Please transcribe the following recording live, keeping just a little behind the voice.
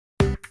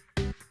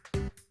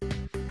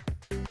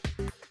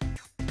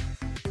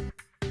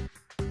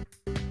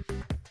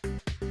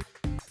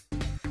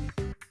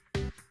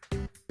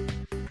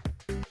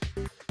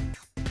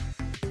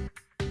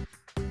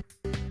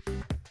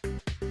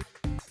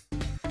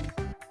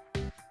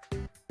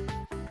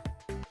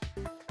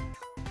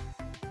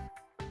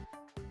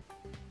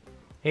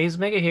Hey, it's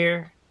Mega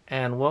here,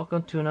 and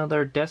welcome to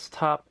another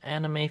desktop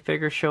anime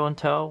figure show and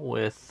tell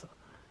with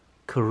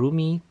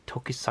Kurumi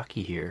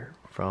Tokisaki here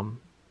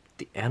from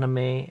the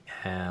anime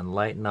and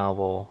light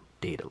novel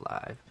Data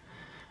Live.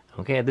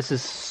 Okay, this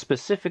is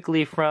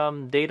specifically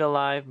from Data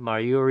Live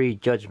Mayuri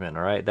Judgement,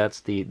 alright? That's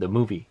the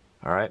movie,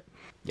 alright?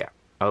 Yeah.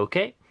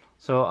 Okay.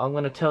 So I'm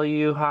gonna tell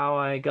you how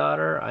I got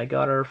her. I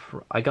got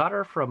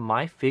her from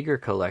my figure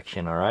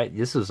collection. All right,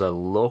 this is a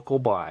local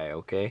buy.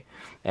 Okay,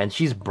 and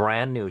she's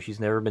brand new. She's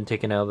never been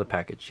taken out of the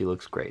package. She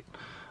looks great.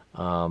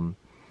 Um,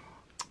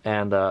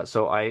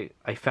 so I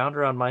found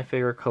her on my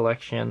figure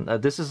collection.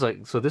 This is like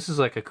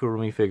a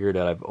Kurumi figure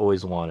that I've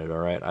always wanted. All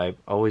right,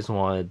 I've always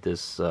wanted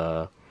this.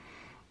 I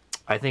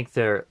think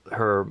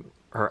her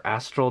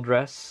astral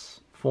dress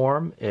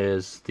form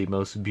is the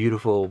most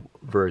beautiful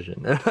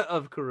version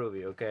of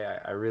Kurumi. Okay,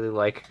 I really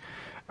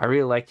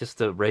like just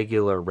the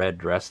regular red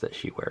dress that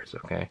she wears.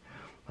 Okay,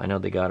 I know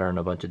they got her in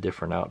a bunch of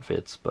different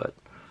outfits, but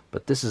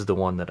this is the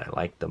one that I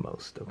like the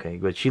most. Okay,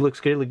 but she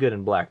looks really good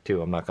in black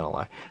too. I'm not gonna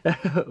lie.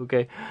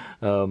 Okay,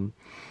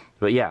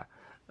 but yeah.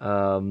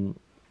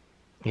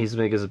 He's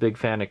a big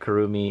fan of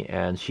Kurumi,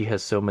 and she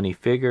has so many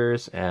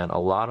figures, and a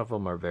lot of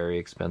them are very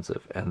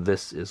expensive, and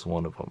this is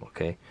one of them,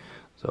 okay?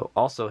 So,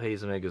 also,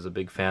 Hazemig is a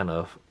big fan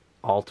of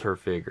Alter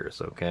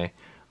figures, okay?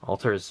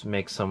 Alters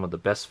make some of the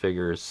best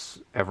figures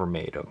ever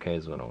made, okay,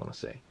 is what I want to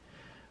say.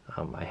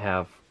 I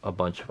have a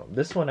bunch of them.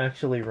 This one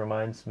actually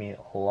reminds me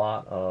a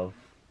lot of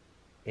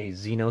a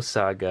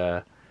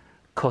Xenosaga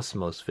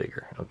Cosmos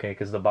figure, okay,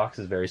 because the box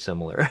is very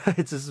similar.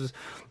 it's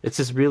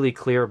this really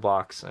clear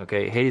box,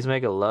 okay. Hades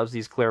Mega loves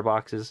these clear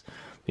boxes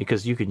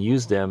because you can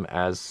use them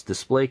as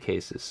display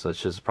cases,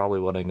 such as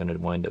probably what I'm going to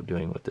wind up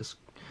doing with this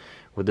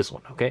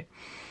one, okay.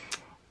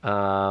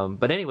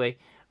 But anyway,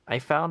 I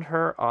found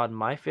her on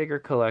my figure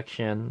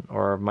collection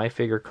or my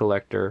figure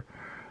collector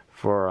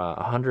for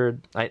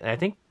 100. I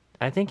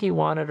think he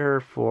wanted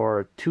her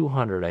for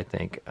 200. I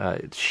think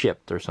it's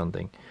shipped or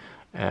something.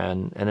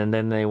 And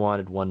then they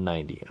wanted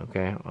 190,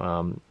 okay?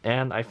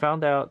 And I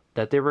found out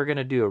that they were going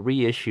to do a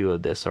reissue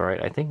of this, all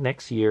right? I think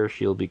next year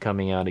she'll be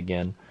coming out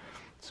again.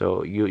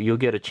 So you'll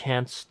get a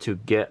chance to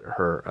get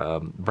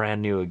her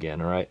brand new again,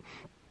 all right?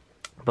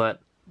 But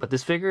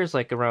this figure is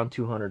like around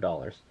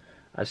 $200.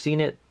 I've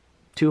seen it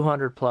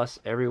 200 plus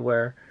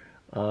everywhere.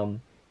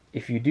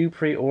 If you do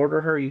pre-order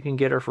her, you can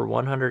get her for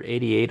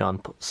 188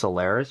 on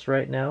Solaris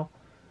right now.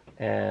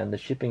 And the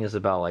shipping is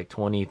about like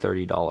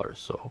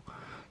 $20-$30,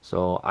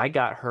 so I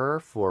got her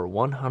for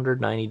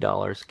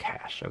 $190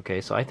 cash.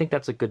 Okay, so I think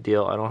that's a good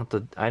deal.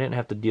 I didn't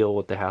have to deal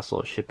with the hassle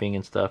of shipping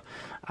and stuff.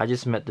 I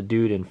just met the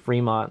dude in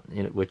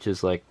Fremont, which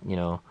is like,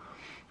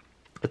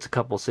 it's a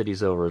couple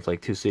cities over. It's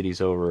like 2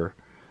 cities over.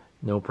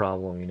 No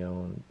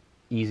problem,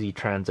 easy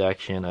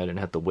transaction. I didn't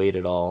have to wait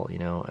at all,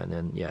 and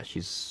then yeah,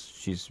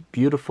 she's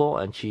beautiful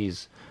and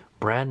she's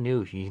brand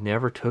new. He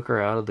never took her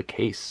out of the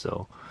case.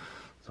 So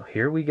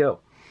here we go.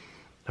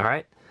 All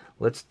right.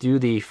 Let's do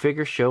the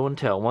figure show and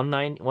tell.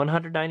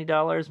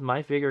 $190,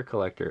 my figure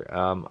collector.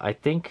 I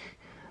think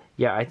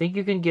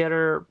you can get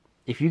her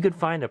if you could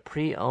find a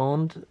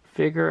pre-owned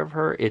figure of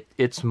her.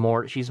 It's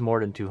more. She's more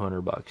than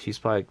 $200. She's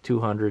probably like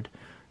 200,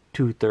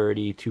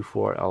 230,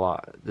 240, a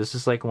lot. This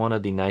is like one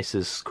of the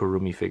nicest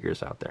Kurumi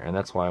figures out there, and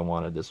that's why I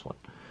wanted this one.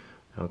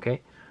 Okay,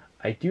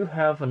 I do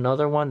have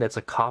another one that's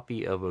a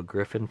copy of a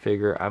Griffin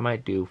figure. I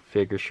might do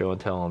figure show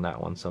and tell on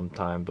that one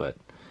sometime, but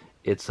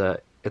it's a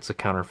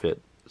counterfeit.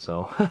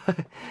 So,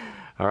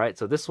 all right.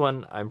 So this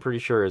one I'm pretty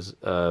sure is,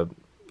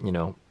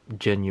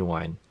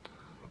 genuine.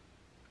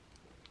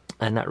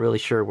 I'm not really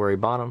sure where he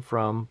bought them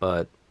from,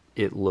 but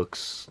it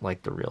looks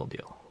like the real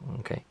deal.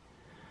 Okay.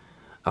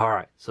 All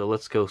right. So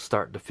let's go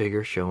start the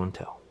figure show and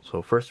tell.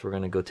 So first we're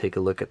gonna go take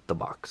a look at the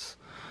box.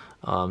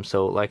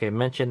 So like I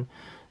mentioned,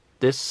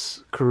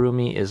 this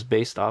Kurumi is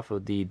based off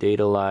of the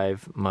Data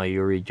Live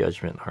Mayuri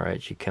Judgement. All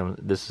right.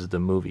 This is the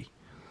movie.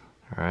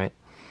 All right.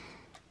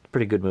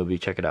 Pretty good movie.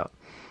 Check it out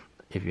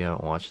if you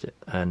haven't watched it.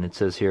 And it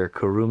says here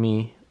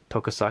Kurumi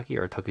Tokisaki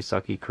or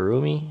Tokisaki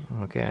Kurumi.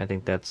 Okay, I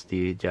think that's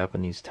the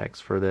Japanese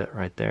text for that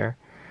right there.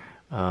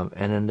 And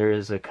then there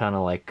is a kind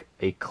of like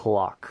a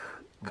clock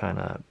kind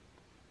of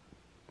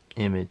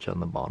image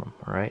on the bottom.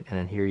 All right, and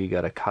then here you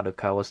got a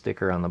Kadokawa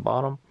sticker on the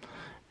bottom,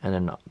 and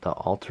then the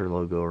Alter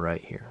logo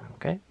right here.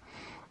 Okay,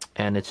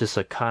 and it's just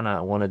a kind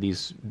of one of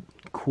these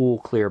cool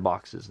clear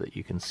boxes that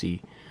you can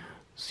see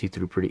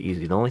through pretty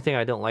easy. The only thing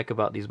I don't like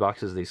about these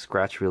boxes, they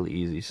scratch really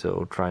easy,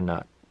 so try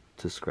not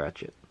to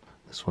scratch it.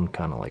 This one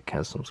kind of like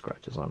has some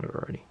scratches on it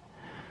already.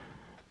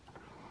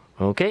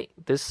 Okay,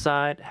 this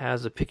side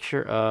has a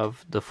picture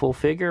of the full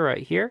figure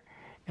right here,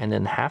 and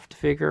then half the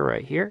figure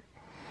right here,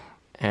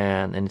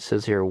 and it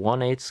says here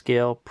 1/8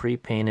 scale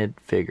pre-painted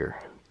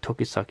figure,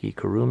 Tokisaki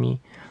Kurumi.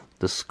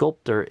 The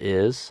sculptor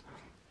is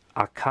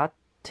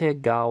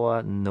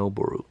Akategawa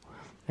Noboru,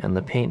 and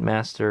the paint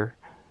master,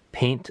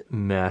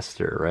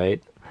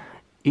 right?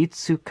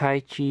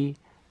 Itsukaichi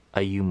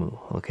Ayumu,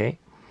 okay?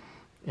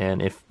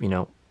 And if,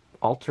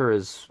 Alter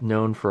is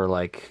known for,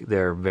 like,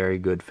 their very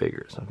good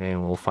figures, okay?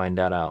 And we'll find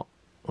that out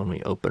when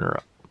we open her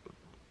up.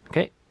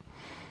 Okay.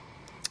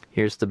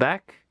 Here's the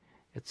back.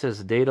 It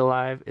says Date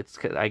Alive.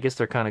 I guess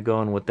they're kind of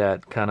going with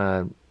that kind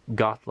of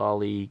goth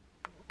lolly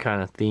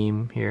kind of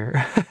theme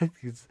here.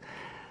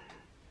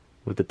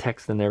 With the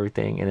text and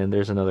everything. And then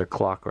there's another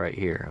clock right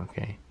here,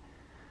 okay?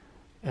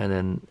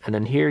 And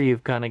then here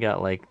you've kind of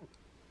got like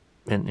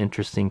an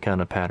interesting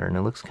kind of pattern.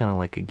 It looks kind of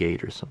like a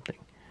gate or something.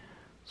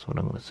 That's what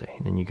I'm going to say.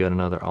 And then you got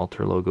another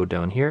altar logo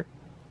down here.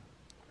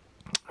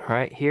 All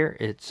right, here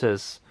it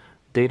says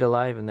Date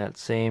Alive in that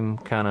same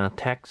kind of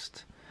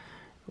text.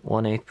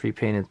 1/8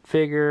 pre-painted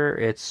figure.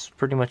 It's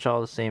pretty much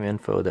all the same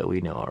info that we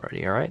know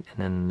already, all right? And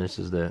then this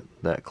is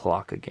that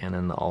clock again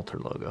and the altar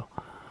logo.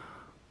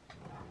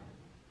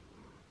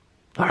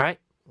 All right,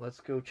 let's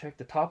go check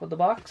the top of the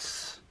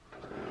box.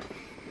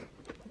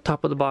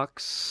 Top of the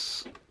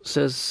box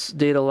says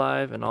Date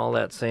Alive and all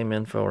that same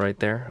info right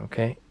there,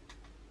 okay?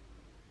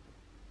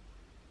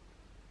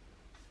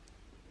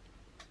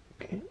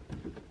 Okay.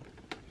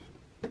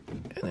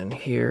 And then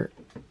here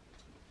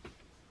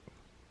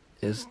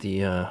is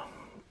the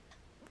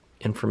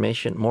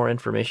information, more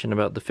information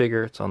about the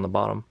figure. It's on the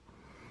bottom.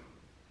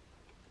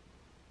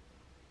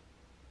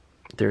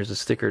 There's a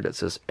sticker that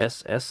says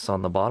SS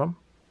on the bottom.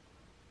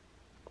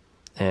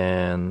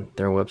 And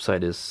their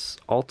website is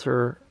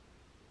alterweb.jp.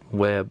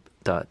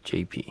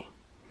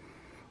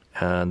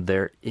 And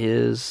there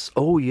is,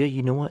 oh yeah,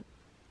 you know what?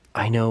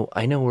 I know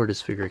where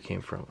this figure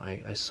came from.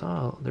 I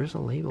saw there's a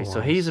label.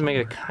 So Hayes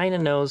Omega kind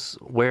of knows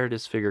where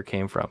this figure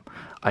came from.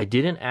 I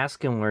didn't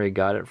ask him where he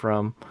got it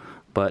from,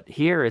 but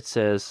here it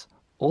says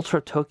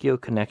Ultra Tokyo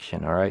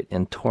Connection, all right,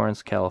 in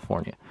Torrance,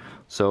 California.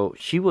 So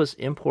she was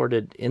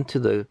imported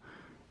into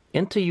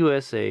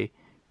USA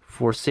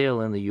for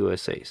sale in the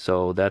USA.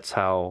 So that's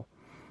how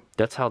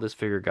this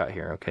figure got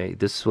here, okay?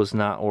 This was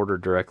not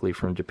ordered directly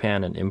from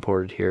Japan and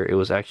imported here. It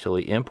was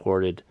actually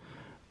imported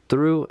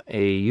through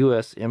a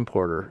US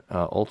importer,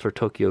 Ultra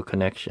Tokyo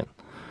Connection.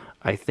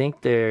 I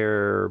think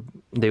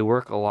they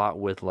work a lot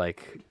with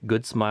like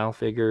Good Smile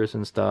figures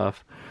and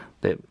stuff.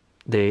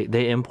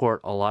 They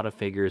import a lot of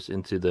figures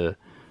into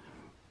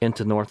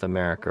North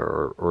America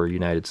or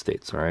United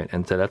States, all right?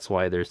 And so that's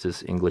why there's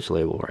this English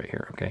label right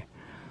here, okay?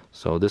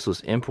 So this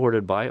was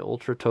imported by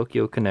Ultra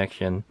Tokyo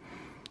Connection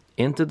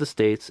into the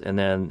States, and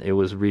then it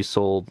was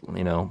resold,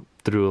 you know,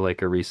 through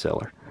like a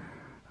reseller.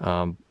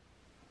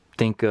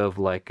 Think of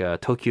like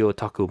Tokyo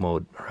Otaku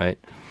Mode, right?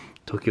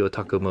 Tokyo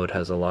Otaku Mode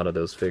has a lot of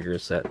those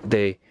figures that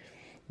they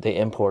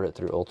import it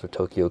through Ultra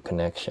Tokyo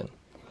Connection.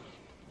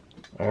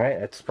 All right,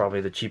 that's probably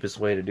the cheapest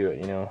way to do it,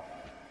 you know.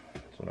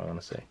 That's what I want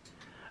to say.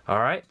 All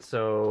right,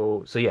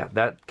 so yeah,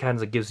 that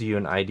kind of gives you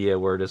an idea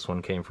where this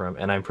one came from,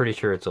 and I'm pretty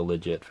sure it's a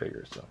legit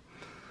figure. So,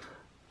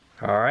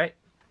 all right,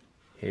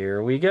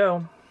 here we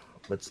go.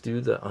 Let's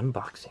do the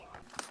unboxing.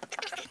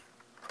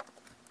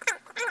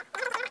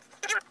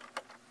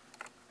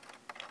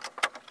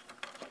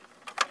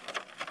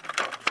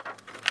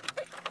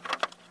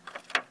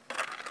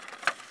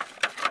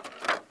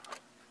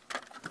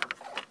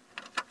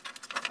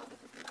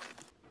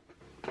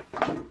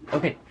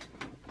 Okay,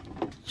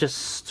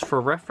 just for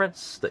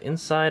reference, the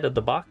inside of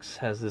the box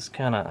has this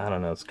kind of, I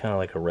don't know, it's kind of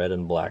like a red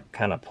and black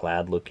kind of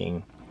plaid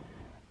looking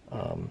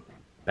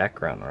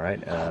background, all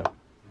right?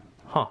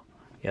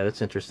 Yeah,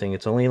 that's interesting.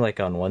 It's only like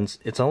on one,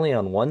 it's only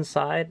on one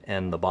side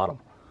and the bottom.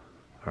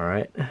 All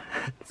right,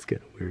 it's kind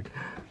of weird.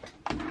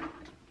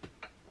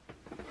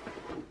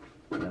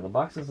 Yeah, the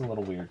box is a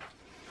little weird.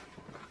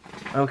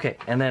 Okay,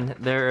 and then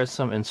there are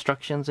some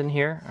instructions in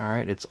here. All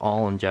right, it's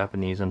all in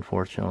Japanese,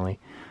 unfortunately.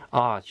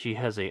 She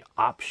has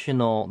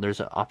there's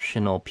an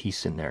optional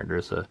piece in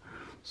there.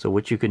 So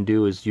what you can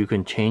do is you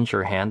can change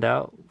her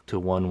handout to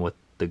one with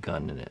the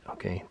gun in it,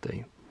 okay?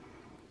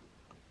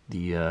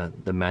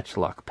 The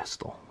matchlock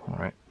pistol, all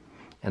right?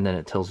 And then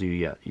it tells you,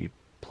 yeah, you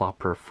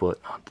plop her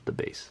foot onto the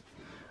base.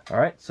 All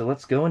right, so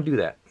let's go and do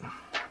that.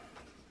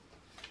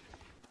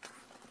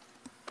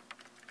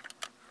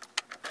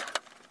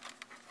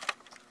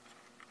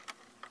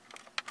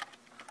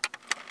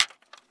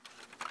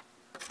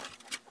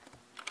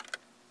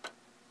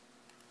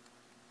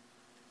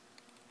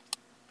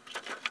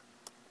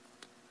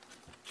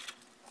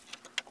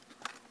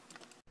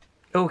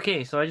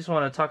 Okay, so I just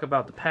want to talk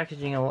about the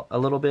packaging a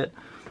little bit.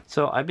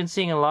 So I've been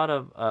seeing a lot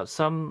of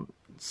some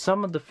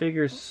of the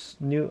figures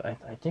new.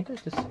 I think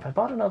I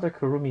bought another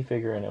Kurumi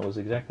figure and it was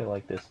exactly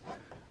like this.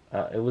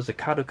 It was a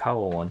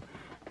Kadokawa one,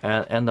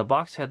 and the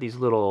box had these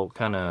little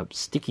kind of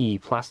sticky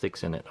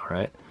plastics in it. All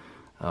right,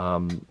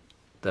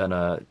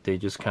 that they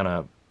just kind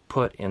of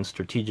put in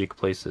strategic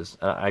places.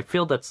 I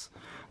feel that's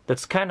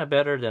kind of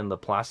better than the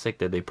plastic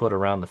that they put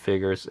around the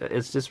figures.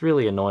 It's just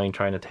really annoying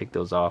trying to take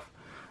those off.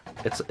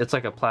 It's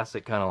like a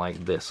plastic kind of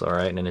like this, all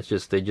right, and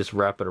they just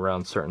wrap it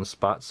around certain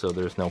spots so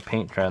there's no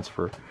paint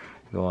transfer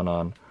going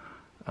on.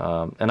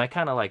 And I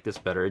kind of like this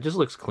better. It just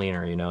looks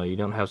cleaner, you know. You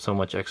don't have so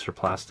much extra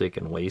plastic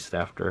and waste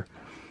after.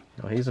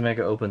 You know, Hayes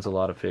Omega opens a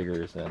lot of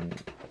figures and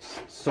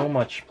so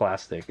much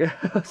plastic.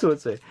 That's what I'd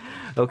say.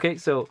 Okay,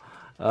 so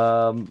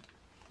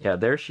yeah,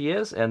 there she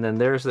is, and then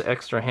there's the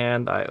extra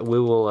hand. We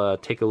will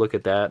take a look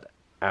at that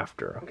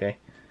after. Okay.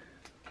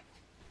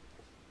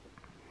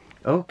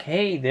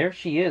 Okay, there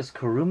she is,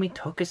 Kurumi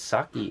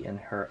Tokisaki in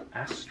her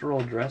astral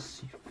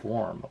dress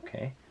form.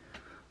 Okay,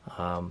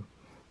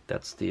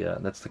 that's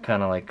the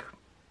kind of like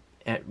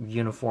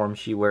uniform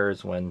she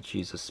wears when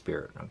she's a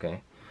spirit.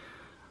 Okay,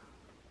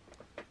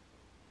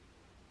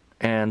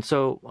 and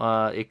so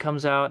it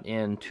comes out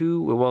in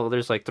two. Well,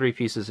 there's like three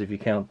pieces if you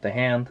count the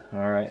hand.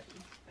 All right,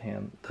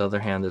 the other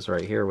hand is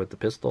right here with the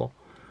pistol,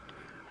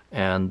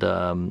 and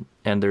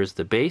there's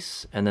the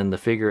base, and then the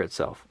figure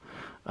itself.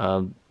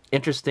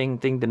 Interesting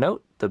thing to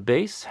note, the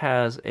base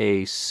has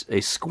a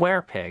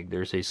square peg.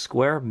 There's a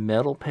square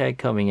metal peg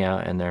coming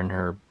out, and then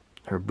her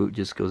boot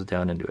just goes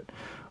down into it.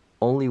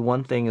 Only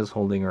one thing is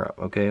holding her up,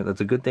 okay?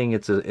 That's a good thing.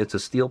 It's a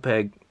steel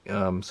peg,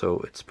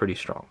 so it's pretty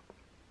strong.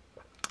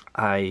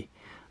 I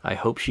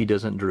hope she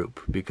doesn't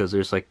droop, because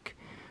there's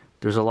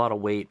a lot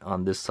of weight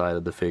on this side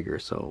of the figure,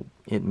 so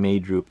it may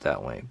droop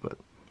that way, but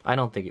I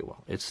don't think it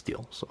will. It's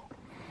steel, so.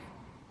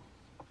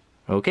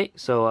 Okay,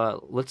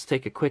 so let's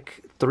take a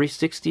quick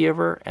 360 of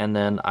her, and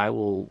then I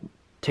will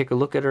take a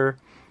look at her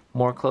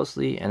more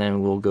closely, and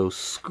then we'll go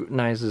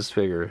scrutinize this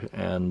figure,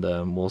 and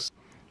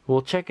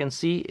we'll check and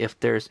see if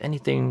there's any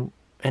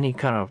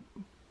kind of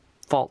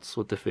faults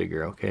with the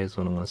figure. Okay, is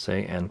what I'm going to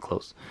say, and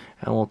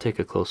we'll take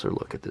a closer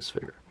look at this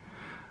figure.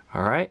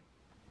 All right.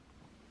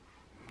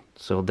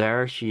 So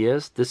there she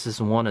is. This is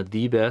one of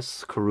the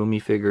best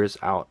Kurumi figures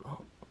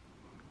out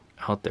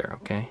there.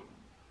 Okay.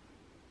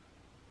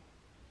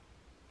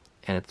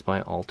 And it's by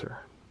Alter.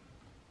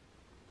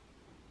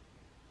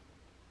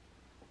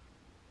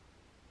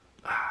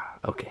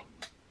 Okay.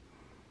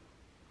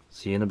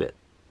 See you in a bit.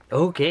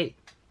 Okay.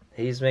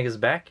 Hazemega's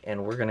back,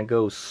 and we're gonna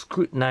go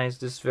scrutinize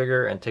this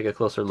figure and take a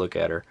closer look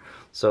at her.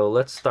 So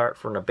let's start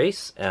from the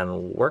base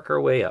and work our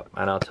way up.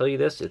 And I'll tell you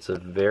this, it's a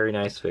very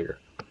nice figure.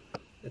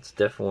 It's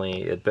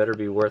definitely, it better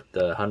be worth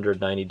the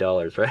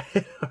 $190,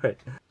 right? Alright.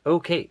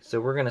 Okay, so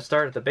we're gonna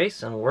start at the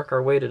base and work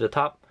our way to the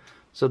top.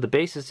 So the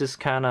base is just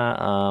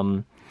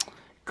kinda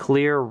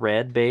clear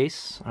red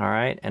base, all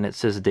right, and it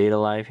says Data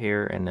Live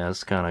here, and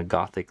that's kind of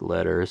gothic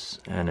letters,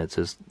 and it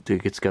says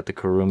it's got the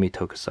Kurumi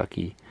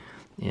Tokisaki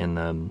in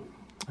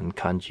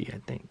kanji, I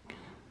think.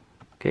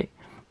 Okay,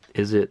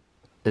 is it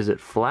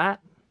flat?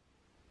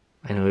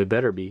 I know it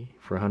better be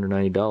for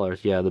 $190.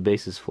 Yeah, the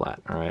base is flat.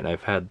 All right,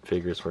 I've had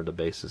figures where the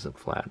base isn't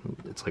flat, and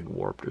it's like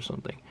warped or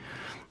something.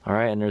 All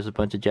right, and there's a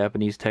bunch of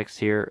Japanese text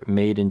here,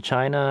 made in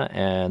China,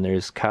 and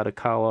there's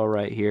kadokawa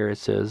right here. It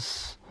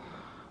says.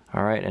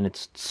 All right, and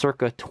it's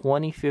circa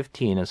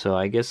 2015, and so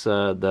I guess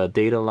the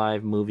Data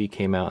Live movie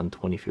came out in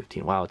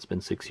 2015. Wow, it's been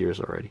 6 years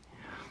already.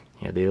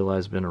 Yeah, Data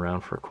Live's been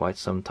around for quite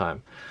some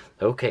time.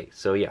 Okay,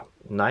 so yeah,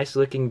 nice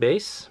looking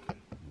base.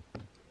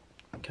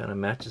 Kind of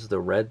matches the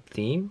red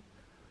theme.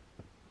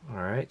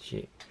 All right,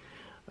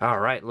 all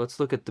right, let's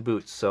look at the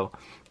boots. So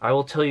I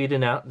will tell you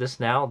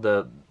this now.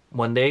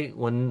 When they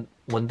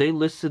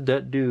listed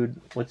that dude,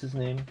 what's his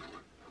name?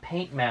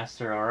 Paint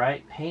Master. All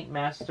right, Paint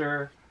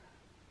Master.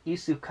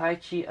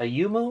 Isukaichi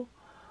Ayumu,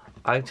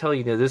 I tell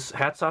you this,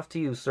 hats off to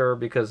you, sir,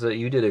 because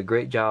you did a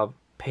great job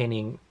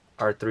painting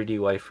our 3D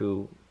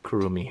waifu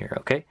Kurumi here.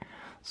 Okay,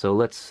 so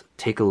let's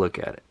take a look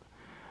at it.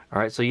 All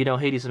right, so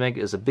Hades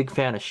Omega is a big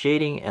fan of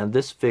shading, and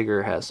this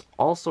figure has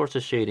all sorts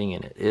of shading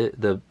in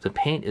it. The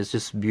paint is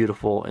just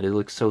beautiful, and it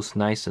looks so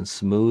nice and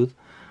smooth.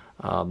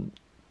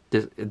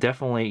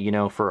 Definitely,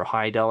 for a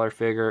high dollar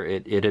figure,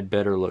 it had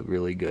better look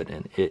really good,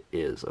 and it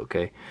is.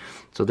 Okay,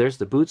 so there's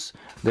the boots.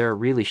 They're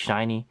really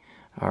shiny.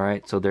 All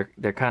right, so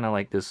they're kind of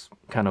like this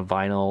kind of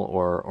vinyl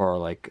or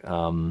like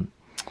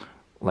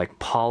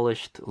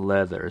polished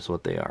leather is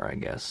what they are, I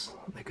guess.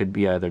 They could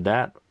be either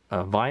that,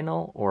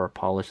 vinyl, or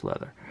polished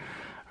leather.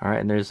 All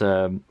right, and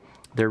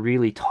they're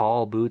really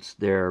tall boots.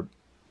 They're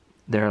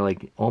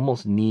like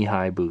almost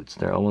knee-high boots.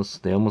 They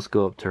almost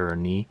go up to her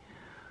knee.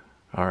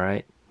 All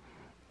right,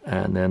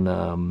 and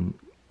then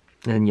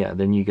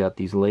you got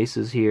these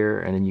laces here,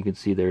 and then you can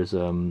see there's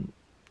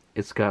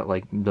it's got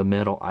like the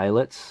metal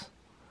eyelets.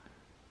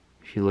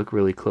 If you look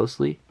really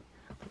closely,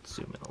 let's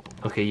zoom in a little.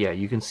 Okay, yeah,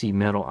 you can see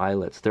metal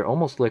eyelets. They're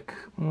almost like,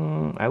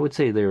 I would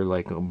say they're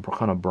like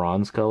kind of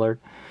bronze colored.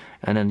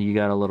 And then you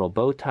got a little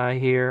bow tie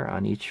here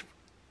on each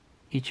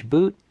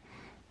boot.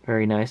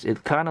 Very nice.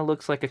 It kind of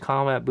looks like a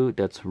combat boot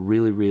that's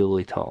really,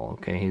 really tall.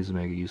 Okay,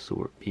 Hazemega used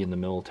to be in the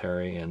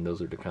military, and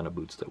those are the kind of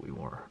boots that we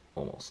wore.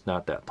 Almost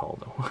not that tall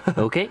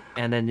though. Okay,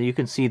 and then you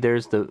can see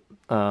there's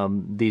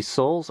these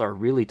soles are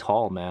really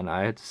tall, man.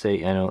 I had to say,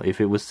 if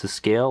it was to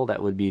scale,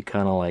 that would be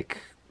kind of like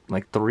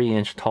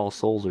 3-inch tall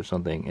soles or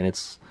something, and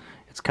it's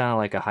kind of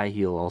like a high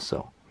heel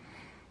also.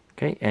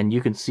 Okay, and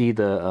you can see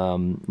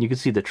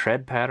the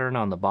tread pattern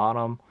on the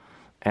bottom,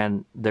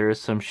 and there is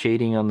some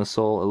shading on the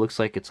sole. It looks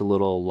like it's a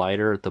little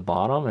lighter at the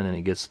bottom, and then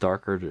it gets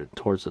darker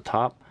towards the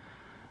top.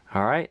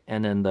 All right,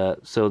 and then the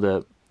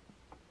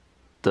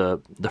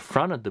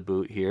front of the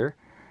boot here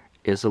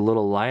is a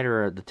little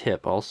lighter at the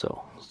tip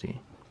also. See,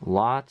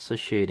 lots of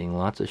shading.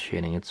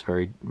 It's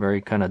very,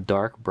 very kind of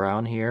dark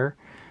brown here,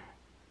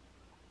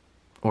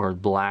 or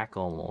black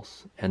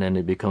almost, and then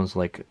it becomes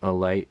like a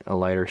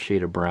lighter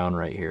shade of brown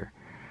right here.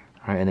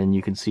 All right, and then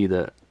you can see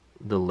the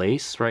the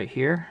lace right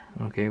here,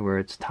 okay, where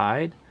it's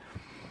tied.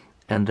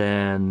 And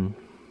then,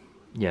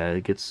 yeah,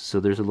 it gets, so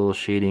there's a little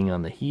shading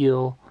on the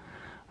heel.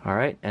 All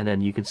right, and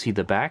then you can see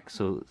the back,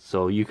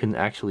 so you can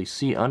actually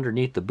see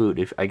underneath the boot.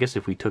 If I guess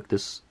if we took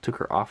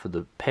her off of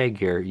the peg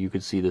here, you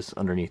could see this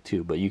underneath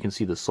too. But you can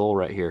see the sole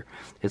right here.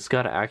 It's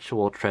got an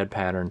actual tread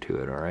pattern to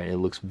it. All right, it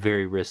looks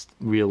very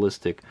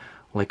realistic,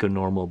 like a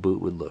normal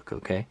boot would look.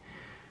 Okay,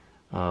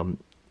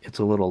 it's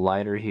a little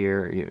lighter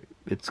here.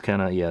 It's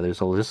kind of, yeah, there's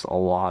just a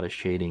lot of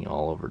shading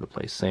all over the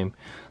place. Same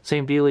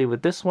dealie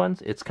with this one.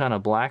 It's kind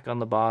of black on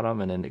the bottom,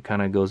 and then it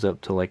kind of goes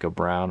up to like a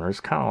brown, or it's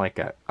kind of like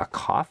a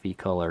coffee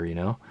color, you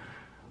know,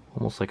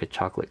 almost like a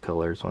chocolate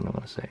color is what I'm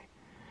gonna say.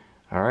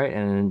 All right,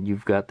 and then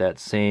you've got that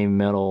same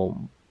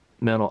metal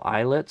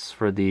eyelets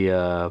for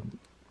the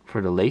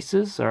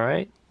laces. All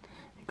right,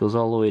 it goes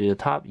all the way to the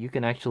top. You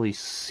can actually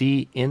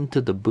see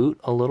into the boot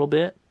a little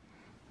bit.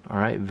 All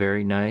right,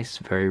 very nice,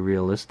 very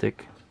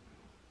realistic.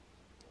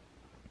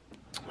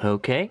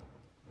 Okay,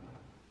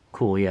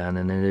 cool, yeah, and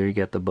then there you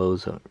get the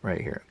bows right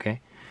here.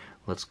 Okay,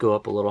 let's go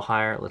up a little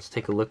higher. Let's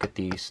take a look at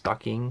the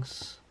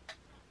stockings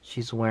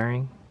she's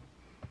wearing.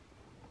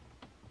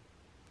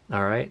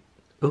 All right,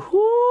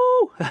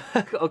 ooh.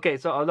 Okay,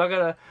 so I'm not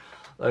gonna,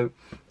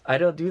 I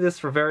don't do this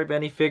for very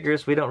many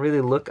figures. We don't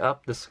really look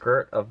up the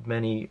skirt of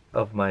many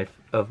of my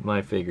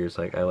figures.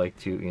 Like, I like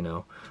to, you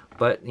know,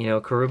 but you know,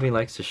 Kurumi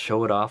likes to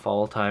show it off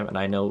all the time, and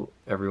I know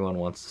everyone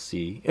wants to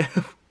see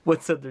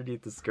what's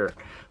underneath the skirt.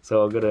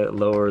 So I'm gonna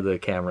lower the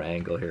camera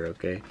angle here,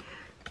 okay?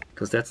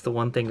 Because that's the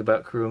one thing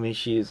about Kurumi.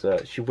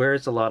 She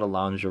wears a lot of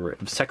lingerie,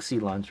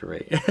 sexy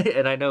lingerie,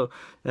 and I know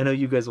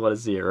you guys want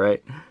to see it,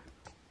 right?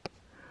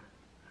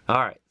 All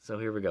right, so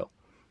here we go.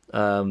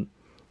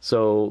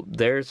 So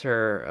there's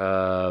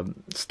her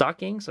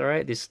stockings. All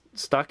right, these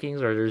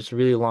stockings are just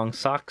really long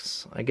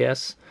socks, I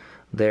guess.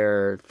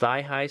 They're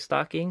thigh-high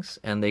stockings,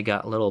 and they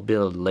got a little bit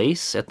of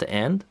lace at the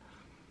end.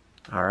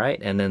 All right,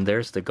 and then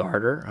there's the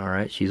garter. All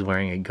right, she's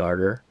wearing a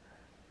garter.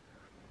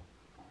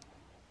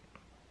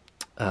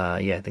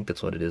 Yeah, I think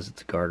that's what it is.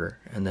 It's a garter,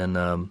 and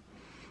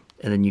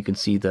then you can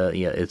see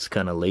it's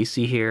kind of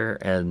lacy here,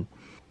 and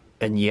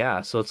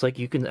yeah, so it's like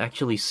you can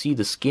actually see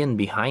the skin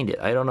behind it.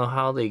 I don't know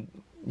how they,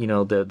 you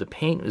know, the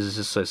paint is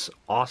just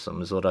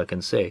awesome, is what I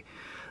can say.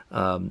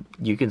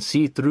 You can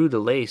see through the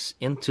lace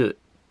into,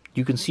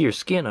 you can see your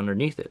skin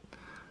underneath it.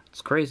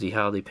 It's crazy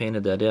how they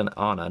painted that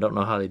on. I don't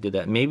know how they did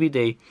that.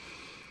 Maybe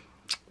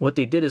what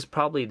they did is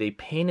probably they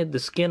painted the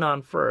skin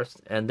on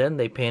first, and then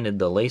they painted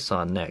the lace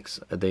on next.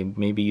 They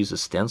maybe used a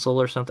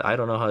stencil or something. I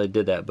don't know how they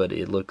did that, but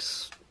it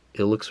looks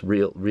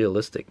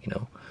realistic, you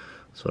know.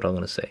 That's what I'm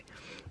gonna say.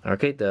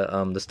 Okay,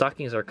 the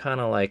stockings are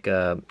kind of like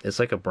it's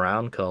like a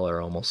brown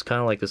color almost,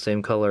 kind of like the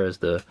same color as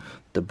the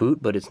boot,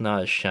 but it's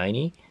not as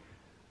shiny.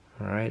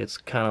 All right, it's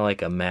kind of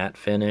like a matte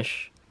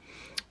finish.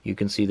 You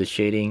can see the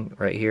shading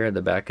right here at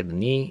the back of the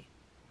knee.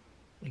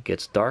 It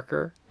gets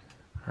darker.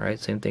 All right,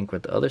 same thing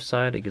with the other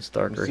side. It gets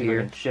darker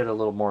here. Shed a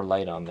little more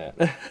light on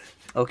that.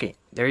 Okay,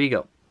 there you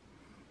go.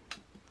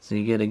 So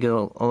you get a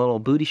little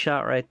booty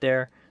shot right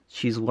there.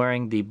 She's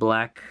wearing the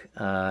black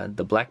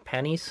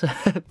panties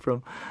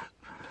from.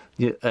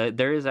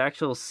 There is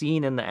actual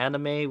scene in the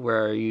anime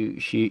where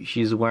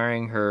she's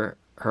wearing her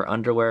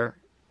underwear,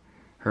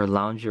 her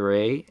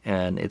lingerie,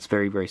 and it's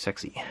very, very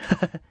sexy.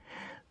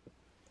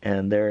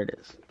 And there it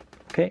is.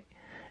 Okay.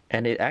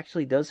 And it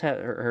actually does have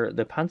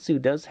the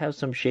pantsu does have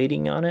some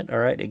shading on it. All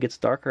right, it gets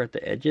darker at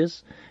the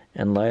edges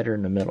and lighter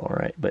in the middle. All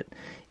right, but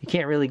you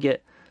can't really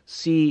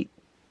see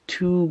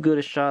too good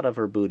a shot of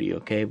her booty.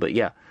 Okay, but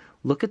yeah,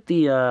 look at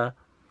the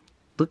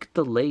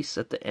lace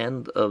at the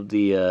end of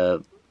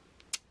the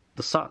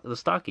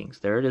stockings.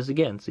 There it is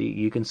again. So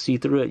you can see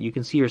through it. You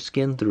can see her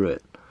skin through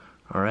it.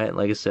 All right,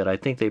 like I said, I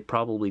think they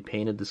probably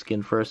painted the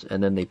skin first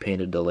and then they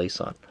painted the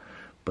lace on.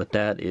 But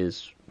that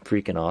is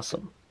freaking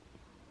awesome.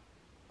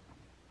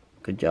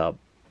 Good job,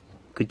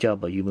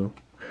 Ayumu.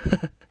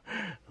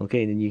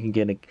 Okay, then you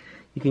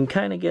can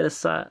kind of get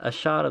a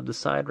shot of the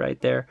side right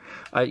there.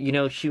 You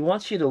know, she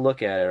wants you to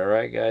look at it. All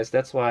right, guys.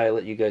 That's why I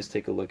let you guys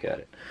take a look at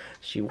it.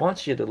 She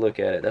wants you to look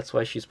at it. That's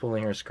why she's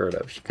pulling her skirt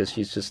up, because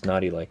she's just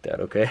naughty like that.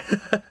 Okay.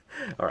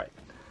 All right.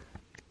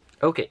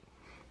 Okay.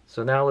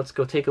 So now let's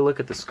go take a look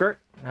at the skirt.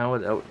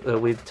 Now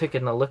we've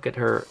taken a look at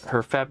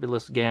her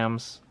fabulous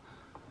gams.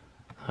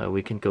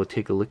 We can go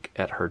take a look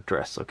at her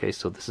dress. Okay,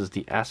 so this is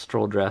the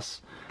Astral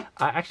dress.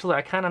 I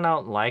kind of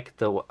don't like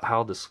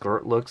how the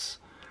skirt looks.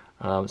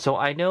 So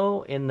I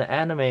know in the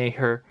anime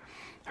her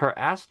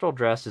Astral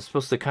dress is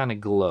supposed to kind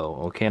of glow.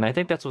 Okay, and I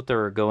think that's what they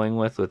were going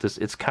with this.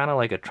 It's kind of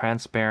like a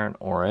transparent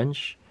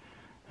orange.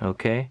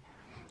 Okay,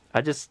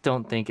 I just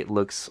don't think it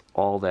looks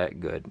all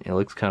that good. It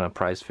looks kind of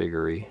prize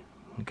figure-y.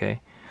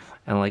 Okay,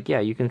 and like,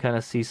 yeah, you can kind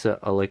of see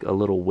like a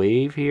little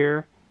wave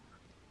here.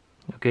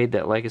 Okay,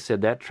 that, like I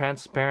said, that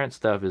transparent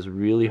stuff is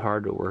really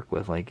hard to work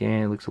with. Like,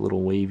 it looks a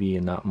little wavy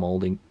and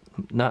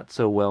not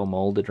so well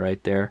molded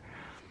right there.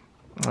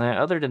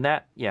 Other than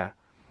that, yeah,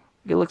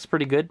 it looks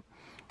pretty good.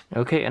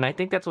 Okay, and I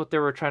think that's what they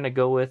were trying to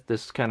go with,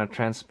 this kind of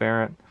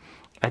transparent.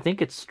 I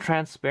think it's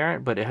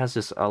transparent, but it has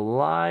this a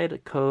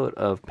light coat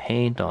of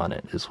paint on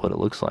it, is what it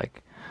looks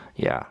like.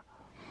 Yeah.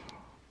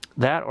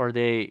 That or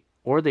they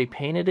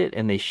painted it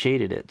and they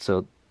shaded it.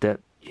 So that,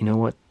 you know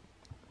what?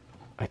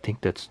 I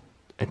think that's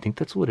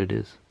what it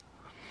is.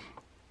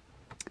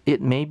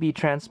 It may be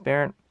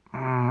transparent.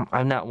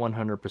 I'm not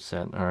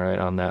 100% all right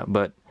on that,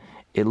 but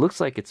it looks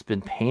like it's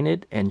been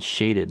painted and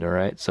shaded, all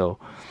right? So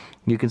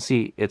you can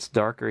see it's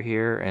darker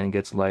here and it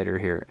gets lighter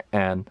here.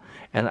 And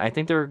I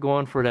think they're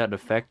going for that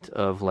effect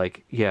of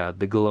like, yeah,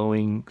 the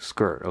glowing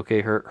skirt,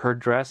 okay? Her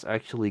dress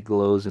actually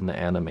glows in the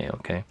anime,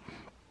 okay?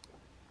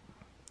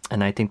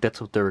 And I think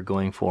that's what they were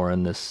going for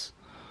in this,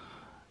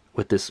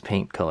 with this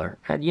paint color.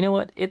 And you know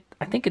what?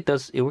 I think it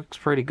works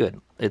pretty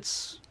good.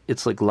 It's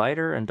like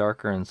lighter and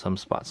darker in some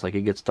spots. Like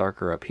it gets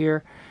darker up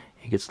here,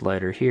 it gets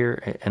lighter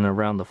here, and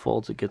around the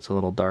folds it gets a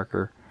little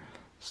darker.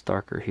 It's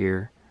darker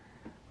here.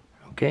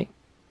 Okay.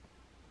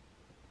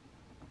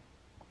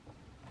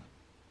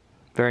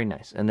 Very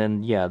nice. And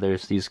then, yeah,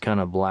 there's these kind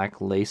of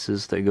black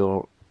laces that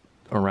go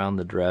around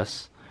the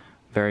dress.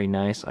 Very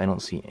nice. I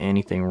don't see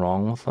anything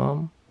wrong with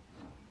them.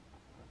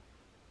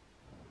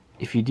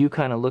 If you do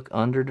kind of look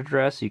under the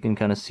dress, you can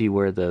kind of see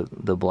where the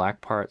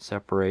black part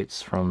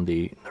separates from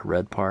the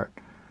red part.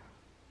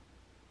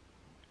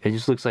 It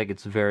just looks like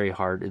it's very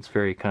hard. It's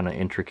very kind of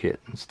intricate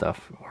and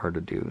stuff, hard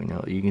to do. You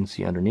know, you can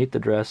see underneath the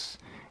dress,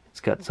 it's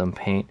got some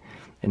paint.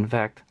 In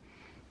fact,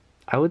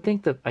 I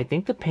think the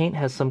paint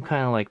has some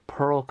kind of like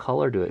pearl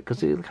color to it,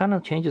 because it kind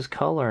of changes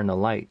color in the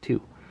light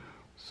too.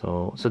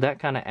 So that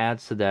kind of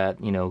adds to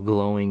that, you know,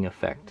 glowing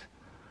effect.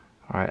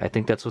 All right, I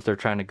think that's what they're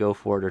trying to go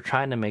for. They're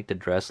trying to make the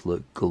dress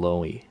look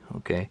glowy,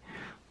 okay?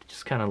 It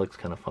just kind of looks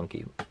kind of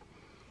funky.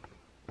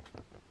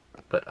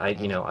 But I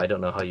don't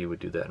know how you would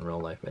do that in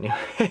real life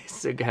anyway.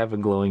 So have a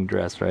glowing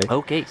dress, right?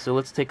 Okay, so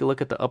let's take a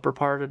look at the upper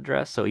part of the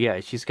dress. So yeah,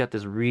 she's got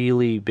this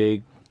really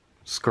big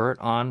skirt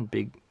on,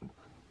 big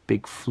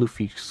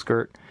floofy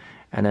skirt.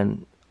 And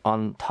then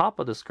on top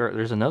of the skirt,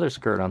 there's another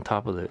skirt on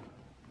top of it.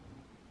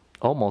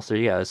 Almost there,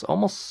 yeah, it's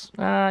almost,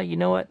 you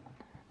know what?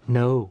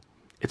 No.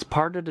 It's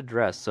part of the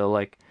dress, so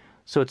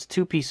it's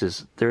two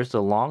pieces. There's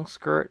the long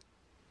skirt,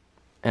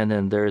 and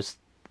then there's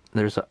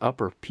an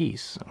upper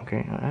piece.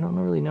 Okay, I don't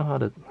really know how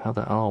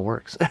that all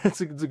works.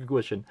 It's a good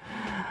question.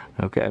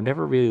 Okay, I've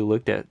never really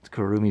looked at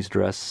Kurumi's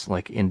dress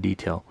like in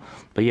detail,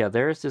 but yeah,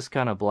 there's this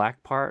kind of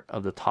black part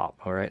of the top.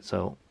 All right,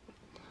 so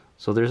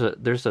there's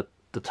the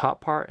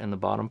top part and the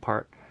bottom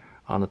part.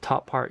 On the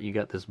top part, you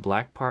got this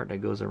black part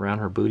that goes around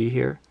her booty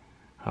here.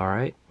 All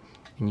right.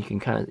 And you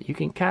can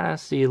kind of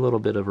see a little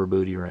bit of her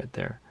booty right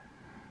there.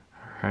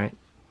 All right.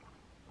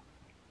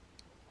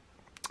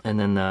 And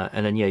then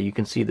yeah, you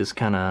can see this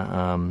kind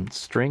of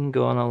string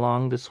going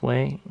along this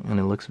way, and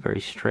it looks very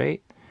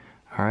straight.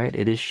 All right.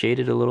 It is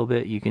shaded a little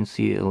bit. You can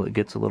see it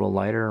gets a little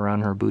lighter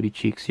around her booty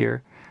cheeks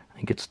here.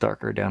 It gets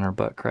darker down her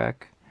butt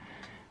crack.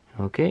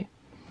 Okay.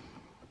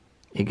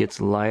 It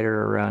gets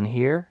lighter around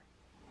here.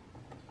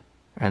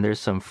 And there's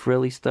some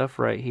frilly stuff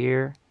right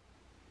here.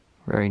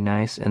 Very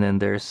nice. And then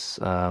there's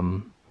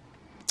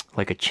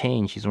like a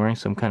chain. She's wearing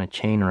some kind of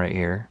chain right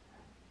here.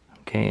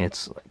 Okay,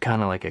 it's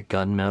kind of like a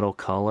gunmetal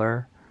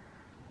color.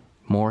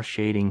 More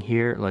shading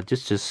here. Like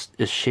just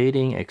a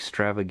shading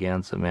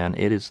extravaganza, man.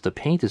 The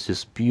paint is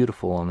just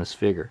beautiful on this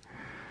figure.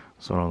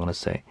 That's what I'm gonna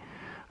say.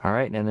 All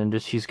right, and then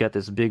she's got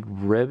this big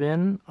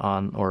ribbon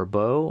or a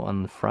bow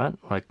on the front,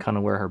 like kind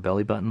of where her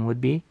belly button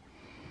would be.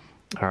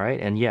 All right,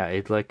 and yeah,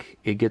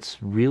 it gets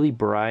really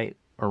bright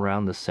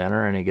around the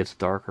center, and it gets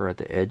darker at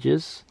the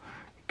edges.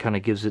 It kind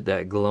of gives it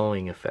that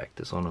glowing effect,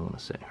 is what I'm going to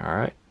say. All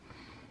right.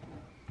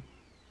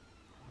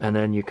 And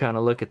then you kind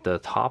of look at the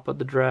top of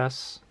the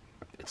dress.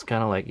 It's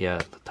kind of like, yeah,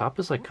 the top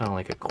is like kind of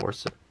like a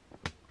corset.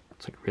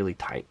 It's like really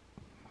tight.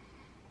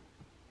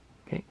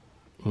 Okay.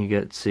 You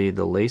get see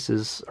the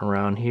laces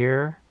around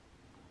here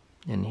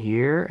and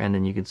here, and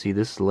then you can see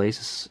this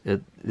lace.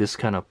 This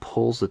kind of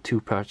pulls the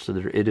two parts of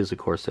the. It is a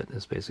corset.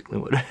 Is basically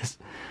what it is.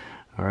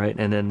 All right,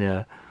 and then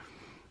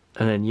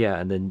yeah,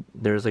 and then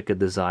there's like a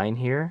design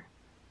here.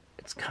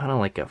 It's kind of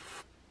like a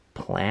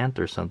plant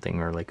or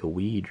something, or like a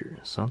weed or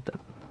something.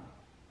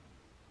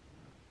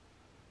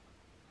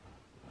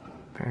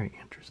 Very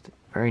interesting.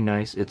 Very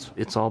nice.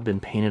 It's all been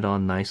painted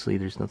on nicely.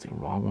 There's nothing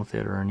wrong with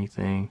it or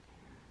anything.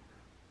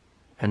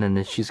 And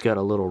then she's got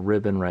a little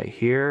ribbon right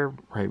here,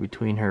 right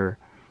between her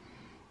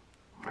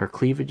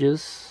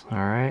cleavages. All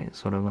right,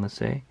 that's what I'm gonna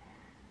say.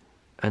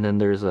 And then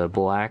there's a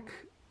black.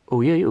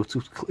 Oh yeah,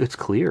 it's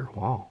clear.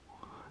 Wow.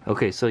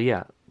 Okay, so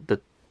yeah,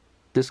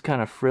 this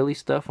kind of frilly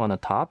stuff on the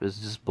top is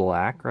just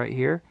black right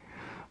here,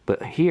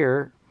 but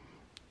here,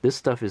 this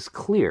stuff is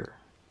clear.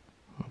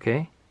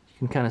 Okay, you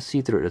can kind of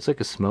see through it. It's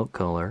like a smoke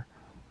color.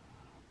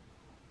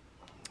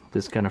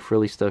 This kind of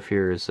frilly stuff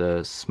here is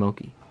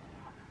smoky.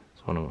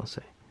 That's what I'm gonna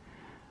say.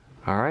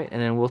 All right,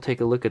 and then we'll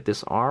take a look at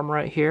this arm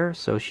right here.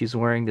 So she's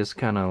wearing this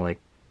kind of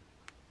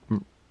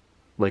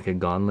like a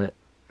gauntlet.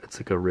 It's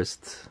like a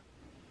wrist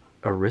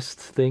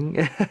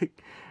thing.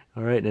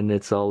 All right, and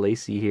it's all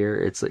lacy here.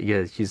 It's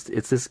yeah,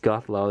 it's this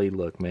goth lolly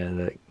look, man.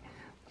 That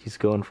She's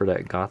going for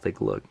that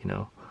gothic look, you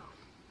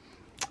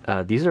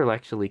know. These are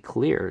actually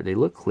clear. They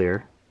look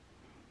clear.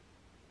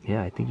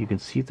 Yeah, I think you can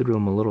see through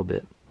them a little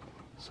bit.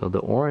 So the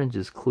orange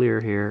is clear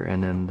here,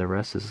 and then the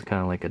rest is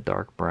kind of like a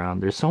dark brown.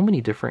 There's so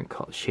many different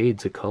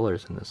shades of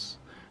colors in this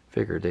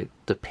figure.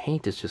 The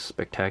paint is just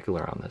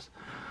spectacular on this.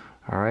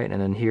 All right,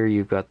 and then here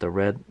you've got the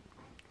red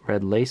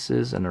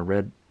laces and a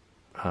red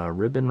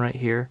ribbon right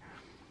here.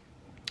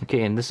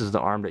 Okay, and this is the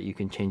arm that you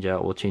can change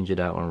out. We'll change it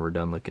out when we're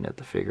done looking at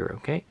the figure,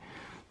 okay?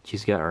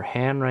 She's got her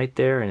hand right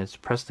there, and it's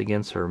pressed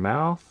against her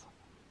mouth.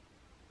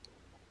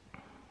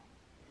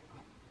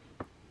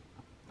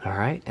 All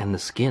right, and the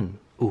skin.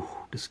 Ooh,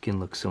 the skin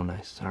looks so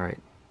nice. All right,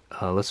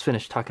 let's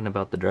finish talking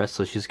about the dress.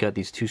 So she's got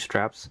these two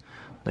straps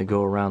that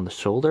go around the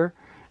shoulder,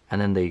 and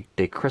then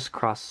they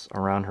crisscross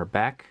around her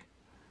back.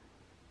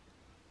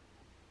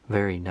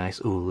 Very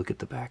nice. Ooh, look at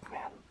the back,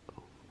 man.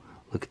 Ooh,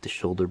 look at the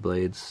shoulder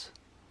blades.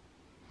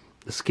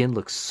 The skin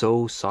looks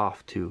so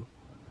soft too.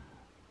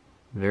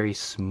 Very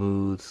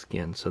smooth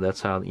skin. So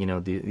that's how, you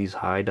know, these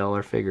high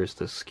dollar figures,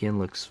 the skin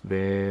looks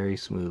very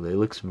smooth. It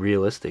looks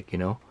realistic, you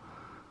know.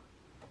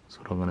 That's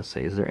what I'm gonna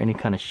say. Is there any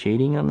kind of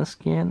shading on the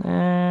skin?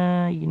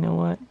 You know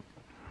what?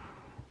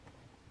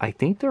 I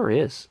think there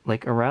is.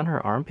 Like around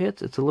her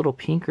armpits, it's a little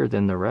pinker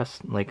than the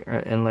rest. Like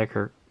and like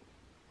her,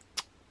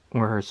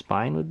 where her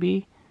spine would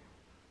be,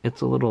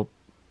 it's a little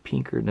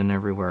pinker than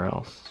everywhere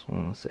else. I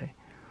want to say.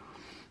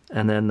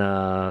 And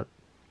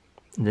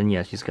then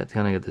yeah, she's got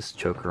kind of this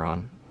choker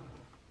on.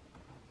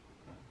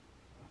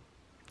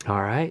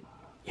 All right,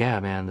 yeah,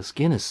 man, the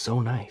skin is so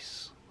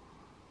nice.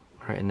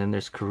 All right, and then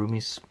there's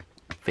Kurumi's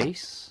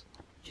face.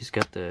 She's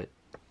got the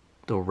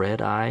red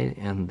eye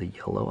and the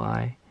yellow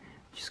eye.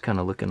 She's kind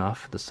of looking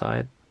off to the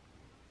side.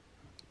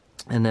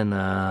 And then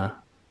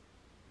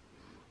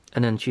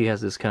she has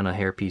this kind of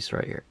hairpiece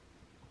right here.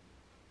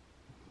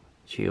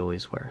 She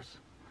always wears.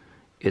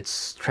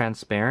 It's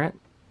transparent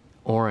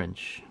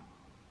orange.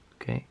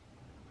 Okay.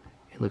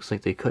 It looks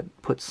like they could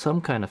put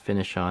some kind of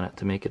finish on it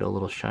to make it a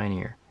little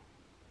shinier.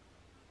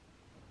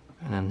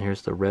 And then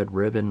here's the red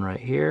ribbon right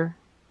here.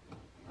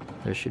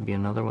 There should be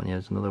another one. Yeah,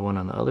 there's another one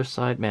on the other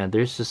side. Man,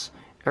 there's just,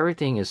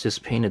 everything is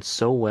just painted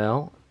so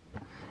well.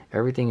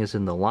 Everything is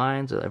in the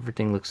lines.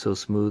 Everything looks so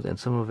smooth, and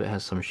some of it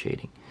has some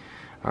shading.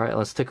 All right,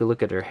 let's take a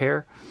look at her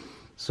hair.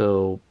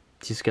 So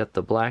she's got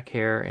the black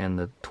hair and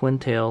the twin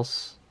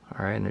tails.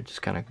 All right, and they're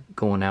just kind of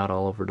going out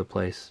all over the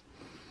place.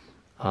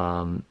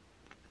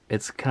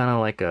 It's kind of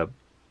like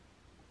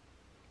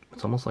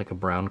it's almost like a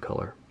brown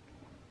color.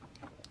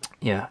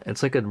 Yeah,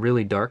 it's like a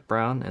really dark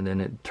brown, and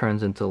then it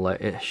turns into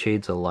it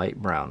shades a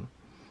light brown.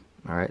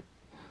 All right,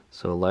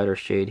 so a lighter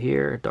shade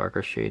here,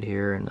 darker shade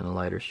here, and then a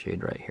lighter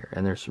shade right here.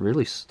 And they're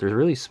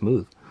really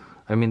smooth.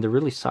 I mean, they're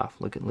really soft.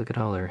 Look at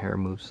how their hair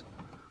moves.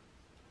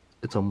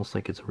 It's almost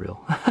like it's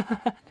real,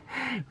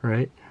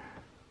 right?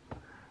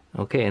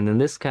 Okay, and then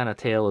this kind of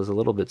tail is a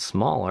little bit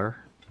smaller.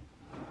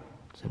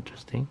 It's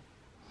interesting.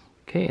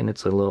 Okay, and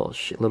it's a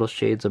little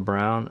shades of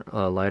brown,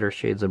 lighter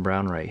shades of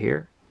brown right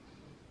here.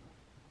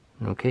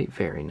 Okay,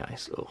 very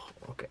nice. Oh,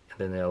 okay. And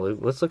then now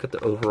let's look at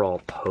the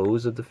overall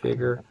pose of the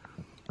figure.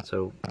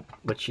 So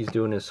what she's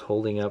doing is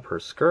holding up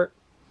her skirt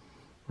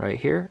right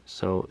here,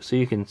 so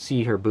you can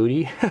see her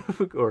booty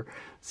or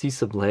see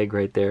some leg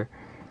right there.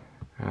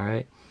 All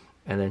right,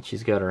 and then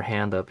she's got her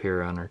hand up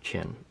here on her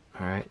chin.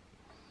 All right.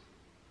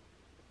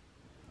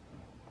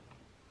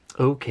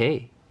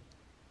 Okay.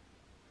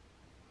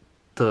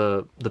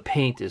 The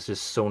paint is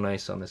just so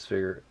nice on this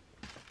figure.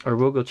 Or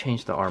we'll go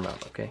change the arm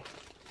out. Okay.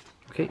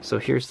 Okay, so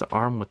here's the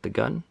arm with the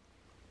gun.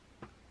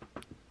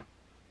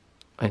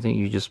 I think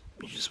you're just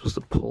supposed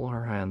to pull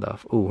her hand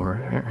off. Ooh,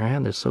 her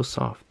hand is so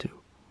soft too.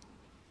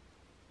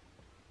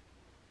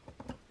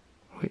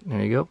 Wait,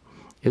 there you go.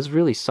 It's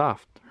really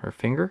soft. Her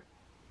finger,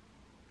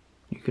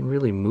 you can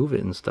really move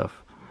it and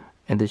stuff.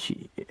 And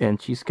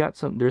she's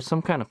got there's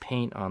some kind of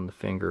paint on the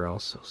finger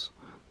also,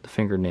 the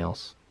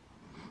fingernails.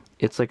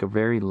 It's like a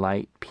very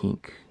light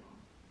pink.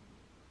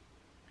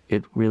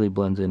 It really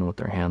blends in with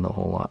her hand a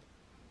whole lot.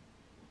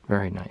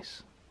 Very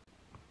nice.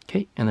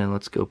 Okay, and then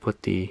let's go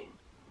put the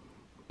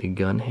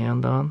gun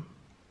hand on.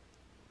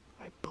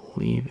 I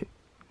believe it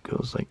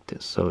goes like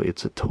this. So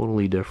it's a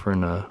totally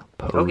different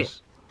pose. Okay,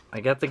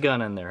 I got the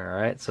gun in there,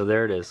 alright? So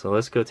there it is. So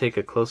let's go take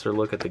a closer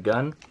look at the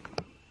gun.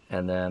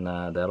 And then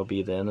that'll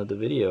be the end of the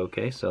video,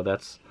 okay? So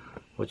that's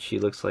what she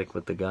looks like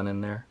with the gun in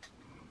there.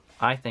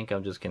 I think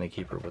I'm just going to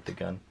keep her with the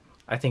gun.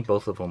 I think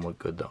both of them look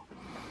good, though.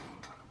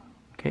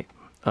 Okay.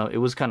 It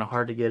was kind of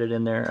hard to get it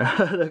in there.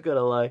 I'm not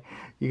gonna lie.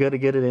 You got to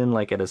get it in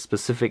like at a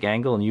specific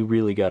angle, and you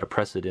really got to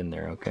press it in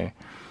there, okay?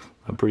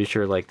 I'm pretty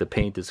sure like the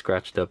paint is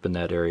scratched up in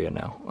that area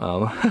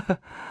now.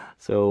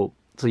 So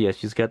yeah,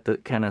 she's got the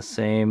kind of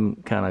same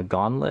kind of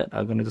gauntlet.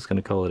 I'm just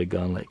gonna call it a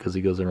gauntlet because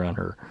it goes around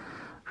her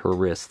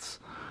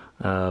wrists.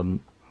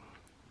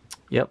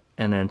 Yep,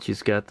 and then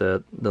she's got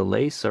the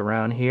lace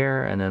around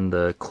here, and then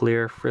the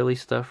clear frilly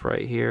stuff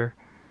right here.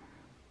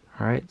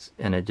 Alright,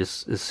 and it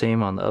just is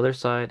same on the other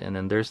side, and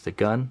then there's the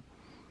gun.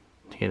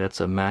 Okay, that's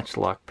a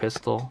matchlock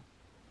pistol.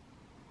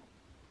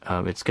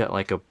 It's got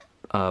like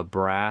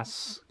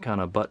brass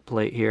kind of butt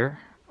plate here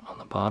on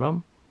the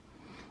bottom.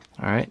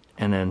 All right,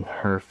 and then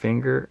her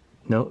finger.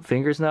 No,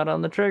 finger's not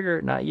on the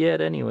trigger, not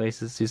yet.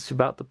 Anyways, it's just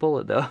about to pull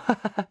it though.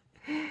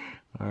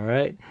 All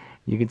right,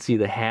 you can see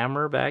the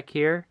hammer back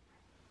here.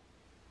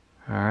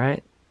 All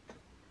right,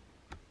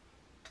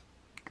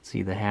 you can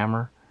see the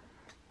hammer.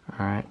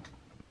 All right,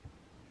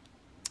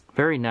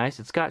 very nice.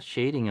 It's got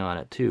shading on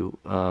it too.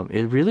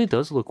 It really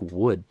does look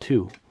wood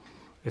too.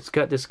 It's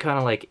got this kind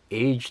of like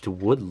aged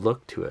wood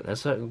look to it.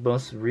 That's the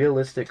most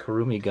realistic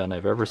Kurumi gun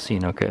I've ever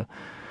seen. Okay,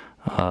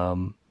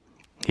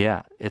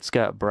 yeah, it's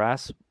got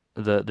brass.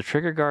 The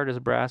trigger guard is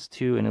brass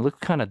too, and it looks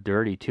kind of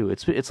dirty too.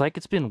 It's like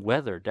it's been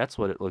weathered. That's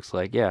what it looks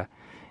like. Yeah,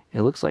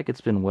 it looks like it's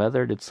been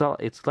weathered. It's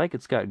like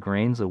it's got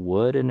grains of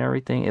wood and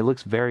everything. It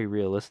looks very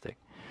realistic.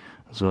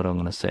 That's what I'm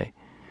gonna say.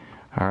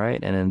 All right,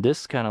 and then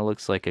this kind of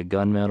looks like a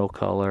gunmetal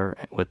color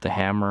with the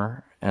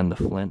hammer and the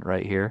flint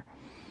right here.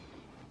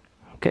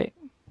 Okay,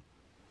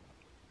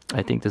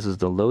 I think this is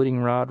the loading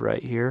rod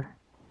right here.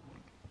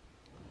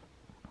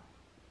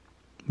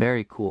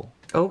 Very cool.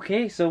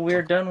 Okay, so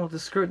we're done with the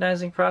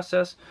scrutinizing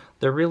process.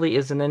 There really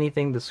isn't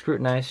anything to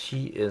scrutinize.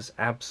 She is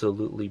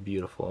absolutely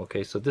beautiful.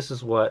 Okay, so this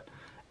is what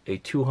a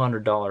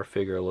 $200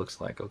 figure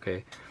looks like.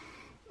 Okay,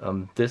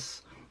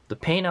 the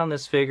paint on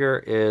this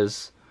figure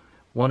is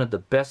one of the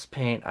best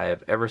paint I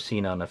have ever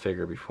seen on a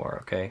figure before.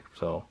 Okay,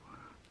 so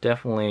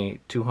definitely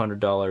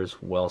 $200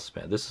 well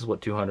spent. This is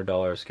what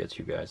 $200 gets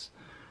you guys.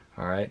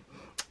 All right,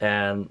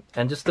 and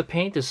just the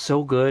paint is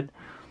so good.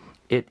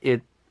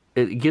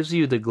 It gives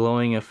you the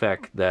glowing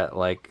effect that,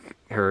 like,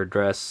 her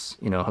dress,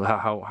 you know,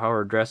 how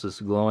her dress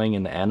is glowing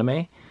in the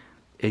anime.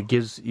 It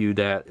gives you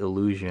that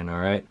illusion, all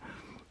right?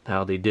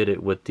 How they did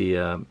it with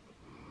the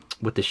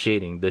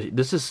shading.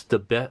 This is the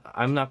best.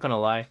 I'm not gonna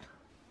lie.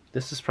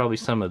 This is probably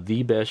some of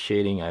the best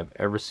shading I've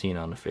ever seen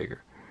on a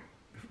figure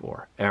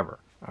before, ever.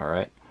 All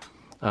right.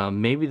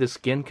 Maybe the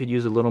skin could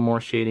use a little more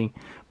shading,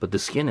 but the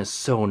skin is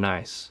so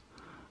nice.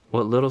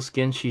 What little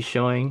skin she's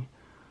showing,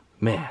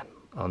 man,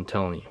 I'm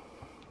telling you.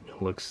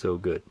 Looks so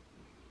good,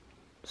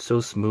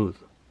 so smooth,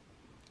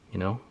 you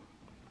know.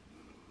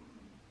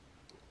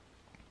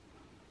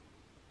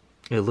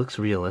 It looks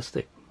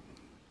realistic,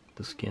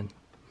 the skin,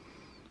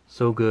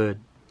 so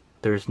good.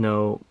 There's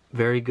no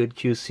very good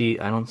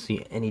QC. I don't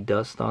see any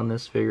dust on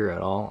this figure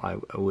at all. I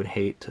would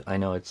hate to, I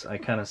know it's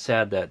kind of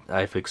sad that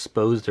I've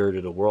exposed her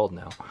to the world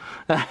now.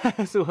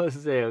 That's what I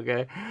say.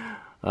 Okay.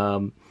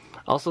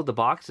 Also, the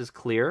box is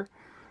clear,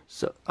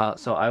 so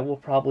I will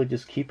probably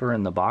just keep her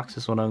in the box.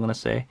 Is what I'm gonna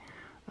say.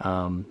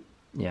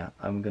 Yeah,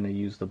 I'm gonna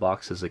use the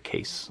box as a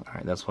case. All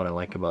right, that's what I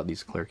like about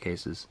these clear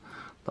cases,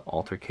 the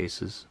altar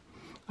cases.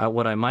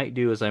 What I might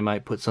do is I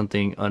might put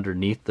something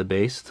underneath the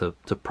base to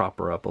prop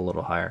her up a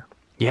little higher.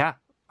 Yeah,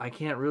 I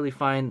can't really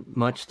find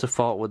much to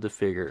fault with the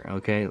figure.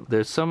 Okay,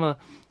 there's some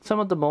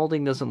of the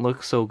molding doesn't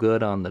look so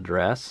good on the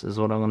dress, is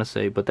what I'm gonna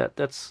say. But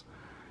that's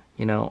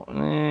you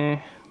know,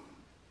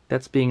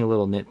 that's being a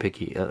little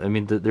nitpicky. I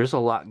mean, there's a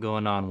lot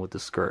going on with the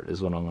skirt,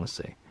 is what I'm gonna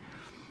say.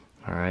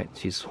 All right,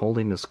 she's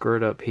holding the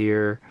skirt up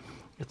here.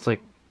 It's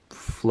like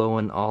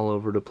flowing all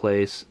over the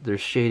place.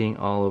 There's shading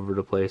all over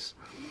the place.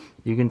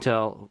 You can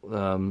tell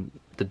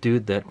the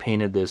dude that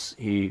painted this,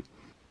 he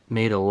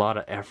made a lot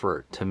of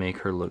effort to make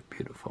her look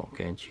beautiful.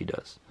 Okay, and she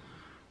does.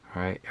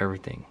 All right,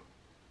 everything.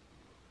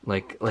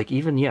 Like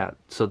even, yeah.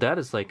 So that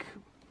is like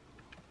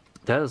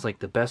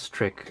the best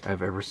trick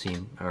I've ever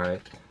seen. All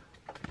right.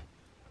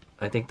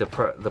 I think the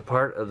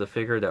part of the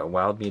figure that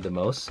wowed me the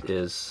most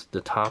is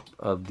the top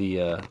of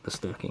the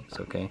stockings.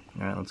 Okay,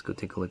 all right, let's go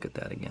take a look at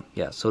that again.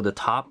 Yeah, so the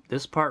top,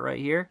 this part right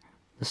here,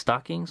 the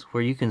stockings,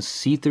 where you can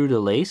see through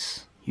the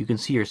lace, you can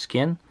see your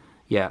skin.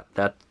 Yeah,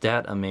 that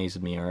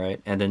amazed me. All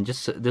right, and then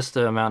just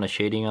the amount of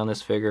shading on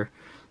this figure.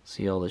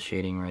 See all the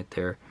shading right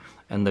there,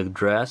 and the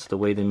dress, the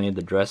way they made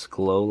the dress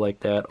glow like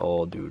that.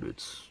 Oh, dude,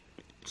 it's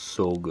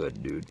so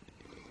good, dude.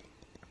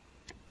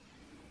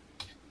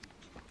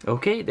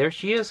 Okay, there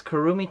she is,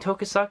 Kurumi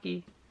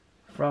Tokisaki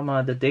from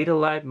the Data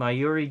Live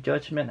Mayuri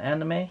Judgement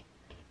anime,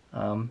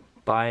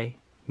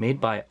 made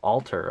by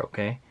Alter,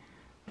 okay,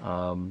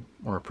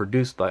 or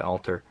produced by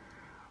Alter.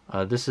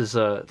 This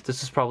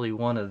is probably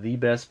one of the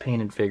best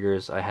painted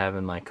figures I have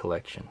in my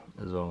collection,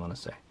 is what I want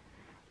to say,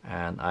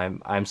 and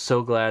I'm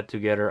so glad to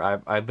get her.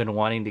 I've been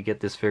wanting to get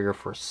this figure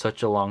for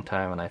such a long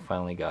time, and I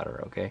finally got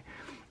her. Okay,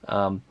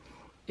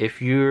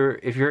 if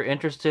you're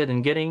interested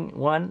in getting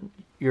one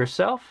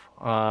yourself,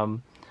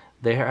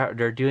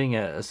 they're doing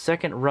a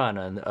second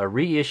run, a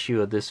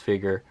reissue of this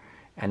figure,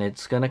 and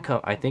it's gonna come.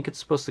 I think it's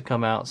supposed to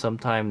come out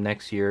sometime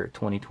next year,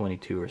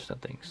 2022 or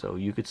something. So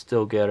you could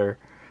still get her.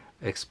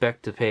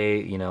 Expect to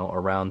pay, you know,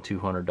 around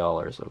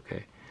 $200.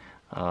 Okay.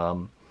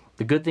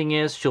 The good thing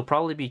is she'll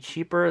probably be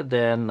cheaper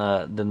than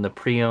the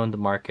pre-owned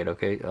market.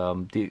 Okay.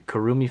 The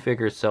Kurumi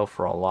figures sell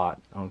for a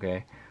lot.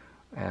 Okay.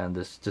 And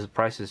this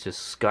prices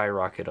just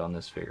skyrocket on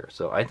this figure.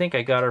 So I think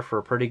I got her for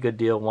a pretty good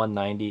deal,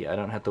 $190. I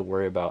don't have to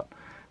worry about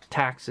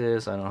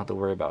taxes. I don't have to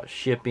worry about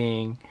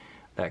shipping,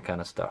 that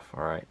kind of stuff.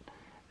 All right,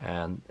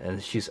 and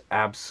she's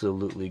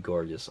absolutely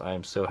gorgeous. I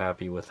am so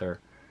happy with her.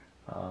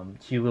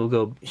 She will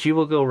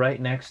go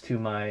right next to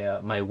my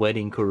my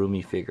wedding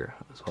Kurumi figure.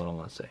 That's what I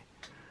want to say.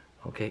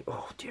 Okay.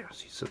 Oh dear,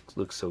 she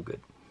looks so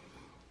good.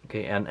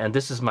 Okay, and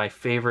this is my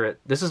favorite.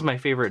 This is my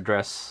favorite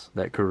dress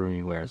that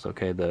Kurumi wears.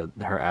 Okay,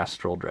 her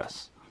Astral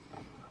dress.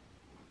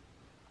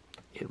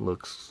 It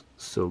looks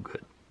so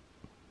good.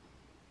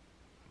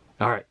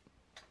 All right.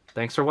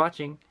 Thanks for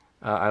watching.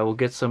 I will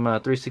get some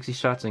 360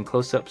 shots and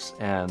close-ups,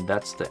 and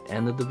that's the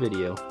end of the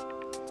video.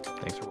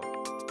 Thanks for watching.